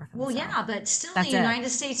to the north and Well, south. yeah, but still the That's it. United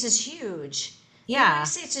States is huge. The United Yeah,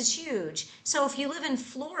 States is huge. So if you live in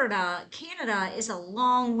Florida, Canada is a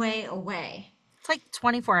long way away. it's like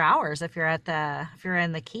 24 hours if you're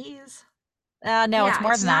in the Keys. No, it's Yeah,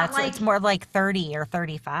 more than that. It's more like 30 or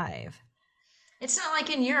 35. it's not like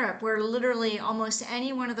in Europe where literally almost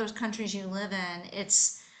any one of those countries you live in,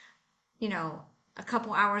 it's, you know, a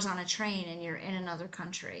couple hours on a train and you're in another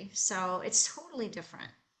country. So it's totally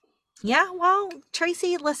different. Yeah, well,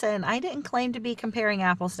 Tracy, listen, I didn't claim to be comparing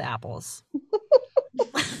apples to apples.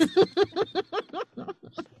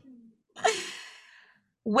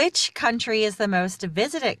 Which country is the most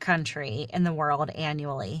visited country in the world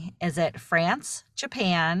annually? Is it France,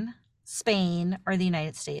 Japan, Spain, or the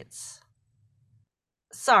United States?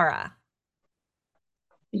 Sarah.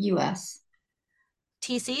 U.S.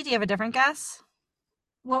 TC, do you have a different guess?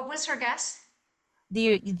 What was her guess?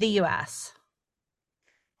 The US.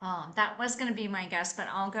 That was going to be my guess, but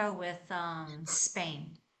I'll go with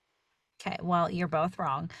Spain. Okay, well, you're both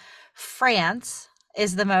wrong. France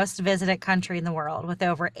is the most visited country in the world with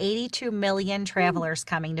over 82 million travelers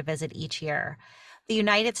coming to visit each year. The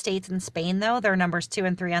United States and Spain, though, they're numbers 2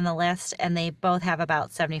 and 3 on the list, and they both have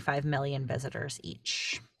about 75 million visitors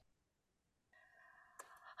each.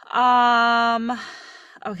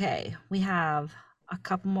 Okay, we have a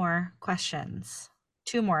couple more questions.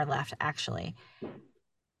 2 more left, actually.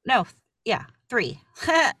 No, yeah, 3.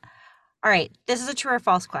 All right, this is a true or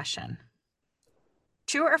false question.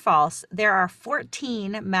 True or false, there are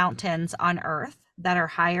 14 mountains on Earth that are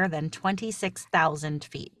higher than 26,000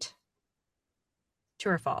 feet.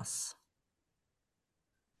 True or false?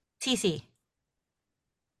 TC.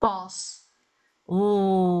 False.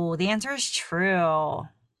 Ooh, the answer is true.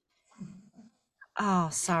 Oh,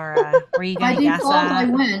 Sarah, were you By going to guess default, I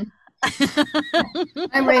that? win.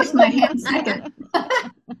 I raised my hand second.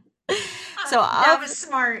 So That was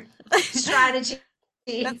smart strategy.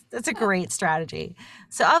 That's a great strategy.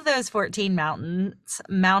 So of those 14 mountains,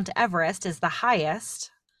 Mount Everest is the highest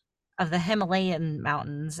of the Himalayan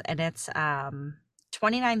mountains, and it's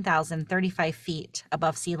 29,035 feet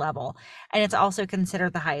above sea level, and it's also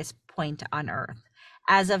considered the highest point on Earth.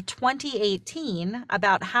 As of 2018,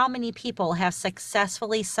 about how many people have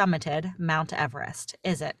successfully summited Mount Everest?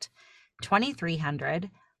 Is it 2,300,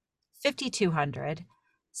 5,200,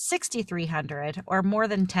 6,300, or more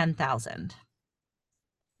than 10,000?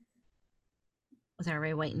 Was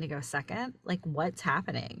everybody waiting to go second? Like, what's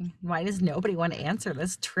happening? Why does nobody want to answer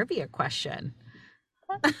this trivia question?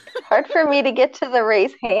 Hard for me to get to the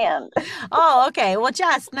raise hand. Oh, okay. Well,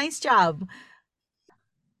 Jess, nice job.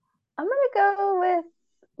 I'm going to go with,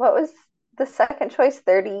 what was the second choice?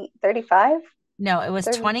 30, 35? No, it was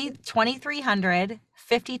 30. 2,300,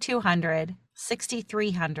 5,200,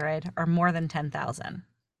 6,300, or more than 10,000.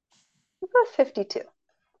 I'll go with 52.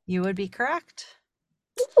 You would be correct.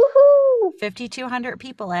 Woohoo! 5,200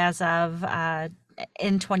 people as of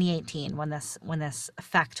in 2018 when this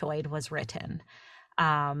factoid was written.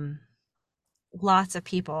 Lots of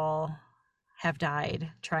people have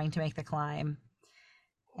died trying to make the climb,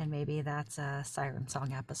 and maybe that's a Siren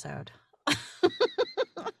Song episode.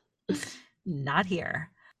 Not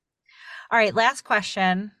here. All right, last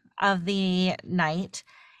question of the night.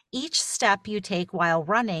 Each step you take while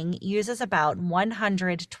running uses about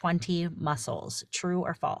 120 muscles. True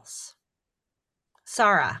or false?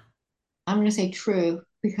 Sarah. I'm going to say true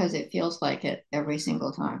because it feels like it every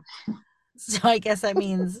single time. So I guess that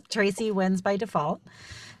means Tracy wins by default.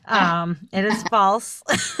 It is false.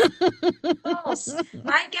 False.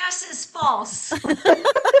 My guess is false.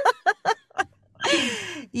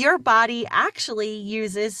 Your body actually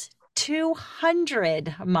uses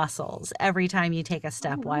 200 muscles every time you take a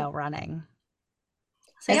step while running.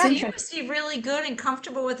 So That's yeah, you interesting. must be really good and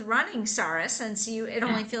comfortable with running, Sarah, since it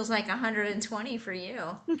only feels like 120 for you.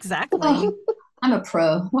 Exactly. Well, I'm a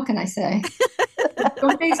pro. What can I say?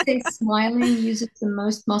 Don't they say smiling uses the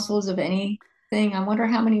most muscles of anything? I wonder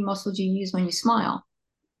how many muscles you use when you smile.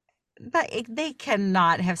 They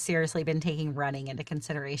cannot have seriously been taking running into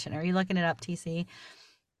consideration. Are you looking it up, TC?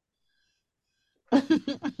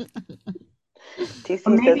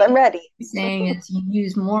 TC says, I'm ready. Saying is you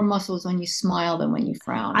use more muscles when you smile than when you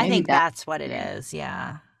frown. I Maybe think that's what it is.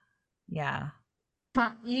 Yeah. Yeah.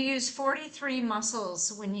 You use 43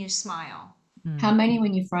 muscles when you smile. How many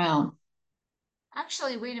when you frown?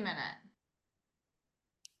 Actually, wait a minute.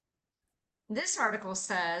 This article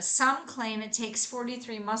says some claim it takes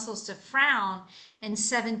 43 muscles to frown and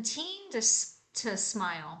 17 to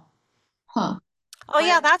smile. Huh. Oh,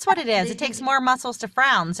 yeah, But that's what it is. they It takes think- more muscles to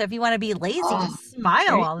frown. So if you want to be lazy, Oh, just there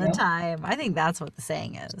smile you all the go. time. I think that's what the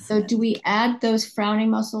saying is. So do we add those frowning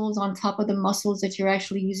muscles on top of the muscles that you're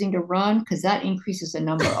actually using to run? Because that increases the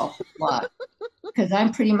number a whole lot. Because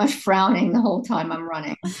I'm pretty much frowning the whole time I'm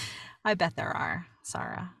running. I bet there are,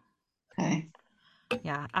 Sarah. Okay.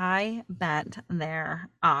 Yeah, I bet there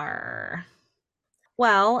are.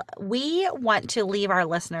 Well, we want to leave our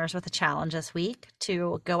listeners with a challenge this week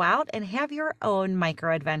to go out and have your own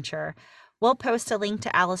micro adventure. We'll post a link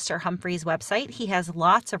to Alistair Humphrey's website. He has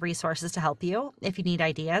lots of resources to help you if you need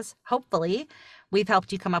ideas. Hopefully, we've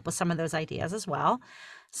helped you come up with some of those ideas as well.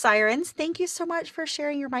 Sirens, thank you so much for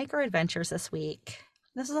sharing your micro adventures this week.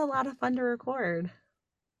 This is a lot of fun to record.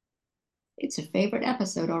 It's a favorite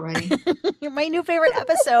episode already. My new favorite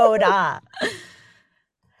episode.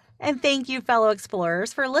 And thank you, fellow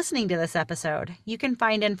explorers, for listening to this episode. You can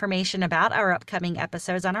find information about our upcoming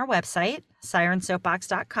episodes on our website,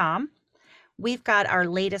 sirensoapbox.com. We've got our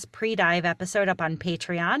latest pre-dive episode up on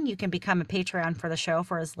Patreon. You can become a Patreon for the show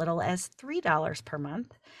for as little as $3 per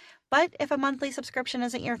month. But if a monthly subscription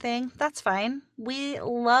isn't your thing, that's fine. We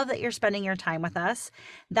love that you're spending your time with us.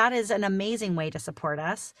 That is an amazing way to support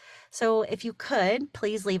us. So if you could,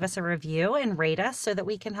 please leave us a review and rate us so that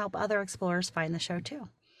we can help other explorers find the show too.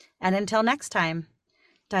 And until next time,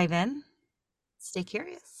 dive in, stay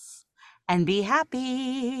curious, and be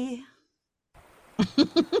happy.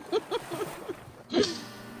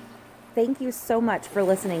 Thank you so much for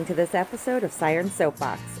listening to this episode of Siren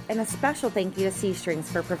Soapbox, and a special thank you to C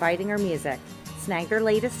Strings for providing our music. Snag their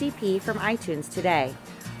latest EP from iTunes today.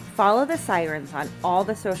 Follow the Sirens on all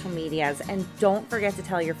the social medias, and don't forget to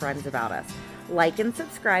tell your friends about us. Like and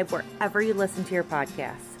subscribe wherever you listen to your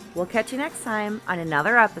podcasts. We'll catch you next time on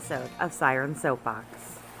another episode of Siren Soapbox.